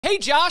Hey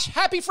Josh,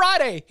 happy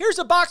Friday. Here's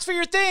a box for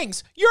your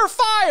things. You're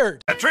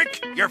fired.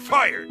 Patrick, you're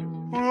fired.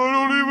 But I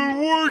don't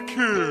even work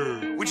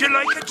here. Would you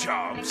like a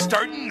job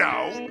starting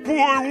now?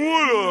 Why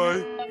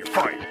would I? You're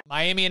fired.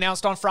 Miami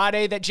announced on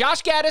Friday that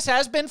Josh Gattis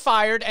has been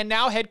fired, and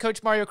now head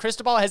coach Mario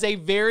Cristobal has a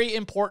very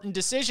important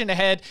decision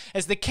ahead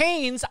as the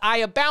Canes eye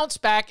a bounce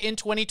back in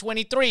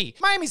 2023.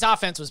 Miami's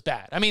offense was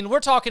bad. I mean,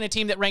 we're talking a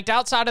team that ranked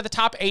outside of the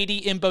top 80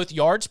 in both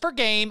yards per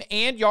game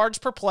and yards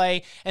per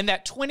play, and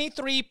that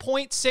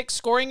 23.6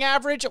 scoring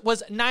average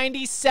was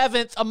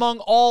 97th among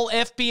all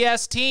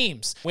FBS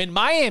teams. When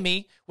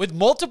Miami, with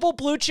multiple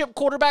blue-chip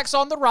quarterbacks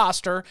on the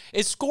roster,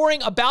 is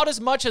scoring about as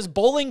much as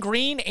Bowling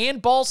Green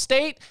and Ball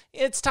State,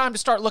 it's time to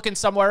start looking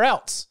somewhere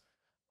else.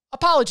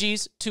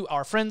 Apologies to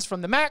our friends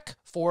from the MAC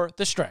for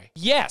the stray.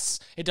 Yes,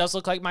 it does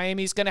look like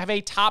Miami's going to have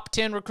a top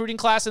 10 recruiting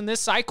class in this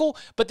cycle,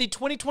 but the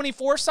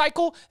 2024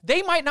 cycle,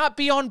 they might not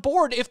be on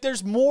board if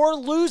there's more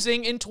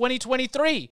losing in 2023.